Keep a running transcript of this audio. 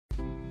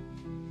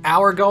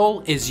Our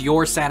goal is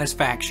your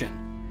satisfaction.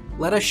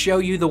 Let us show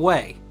you the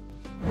way.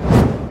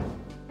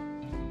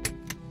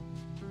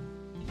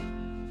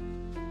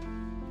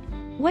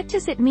 What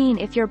does it mean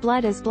if your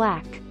blood is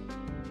black?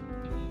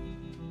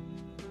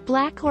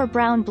 Black or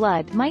brown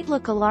blood might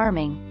look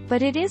alarming,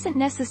 but it isn't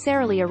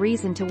necessarily a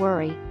reason to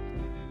worry.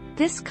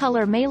 This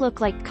color may look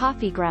like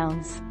coffee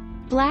grounds.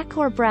 Black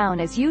or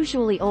brown is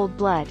usually old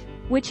blood,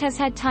 which has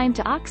had time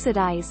to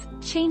oxidize,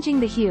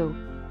 changing the hue.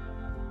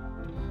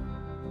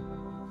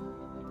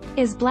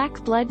 Is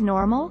black blood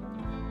normal?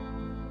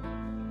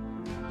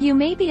 You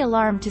may be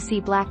alarmed to see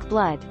black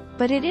blood,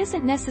 but it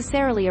isn't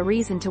necessarily a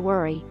reason to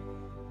worry.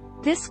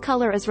 This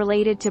color is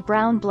related to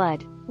brown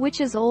blood,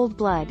 which is old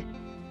blood.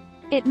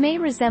 It may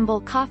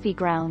resemble coffee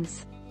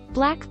grounds.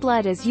 Black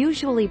blood is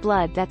usually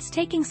blood that's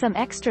taking some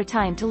extra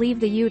time to leave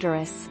the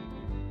uterus.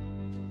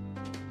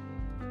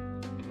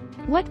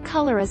 What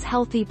color is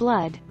healthy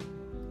blood?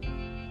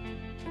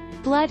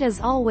 Blood is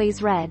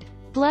always red.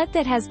 Blood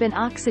that has been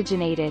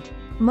oxygenated,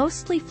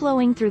 mostly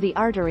flowing through the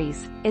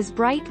arteries, is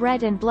bright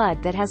red, and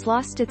blood that has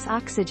lost its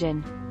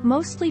oxygen,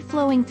 mostly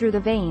flowing through the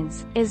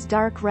veins, is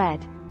dark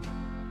red.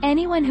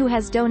 Anyone who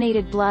has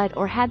donated blood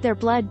or had their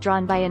blood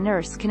drawn by a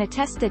nurse can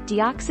attest that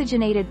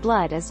deoxygenated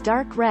blood is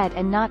dark red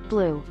and not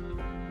blue.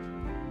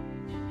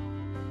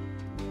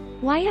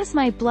 Why is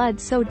my blood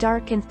so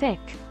dark and thick?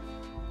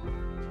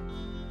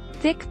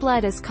 Thick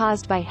blood is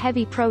caused by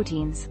heavy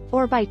proteins,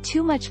 or by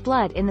too much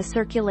blood in the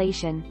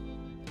circulation.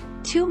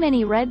 Too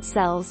many red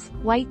cells,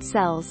 white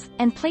cells,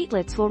 and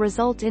platelets will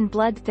result in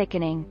blood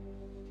thickening.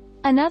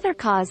 Another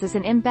cause is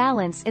an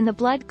imbalance in the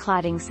blood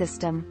clotting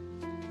system.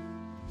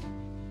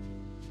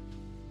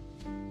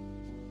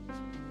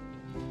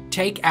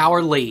 Take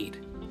our lead.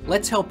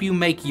 Let's help you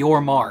make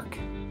your mark.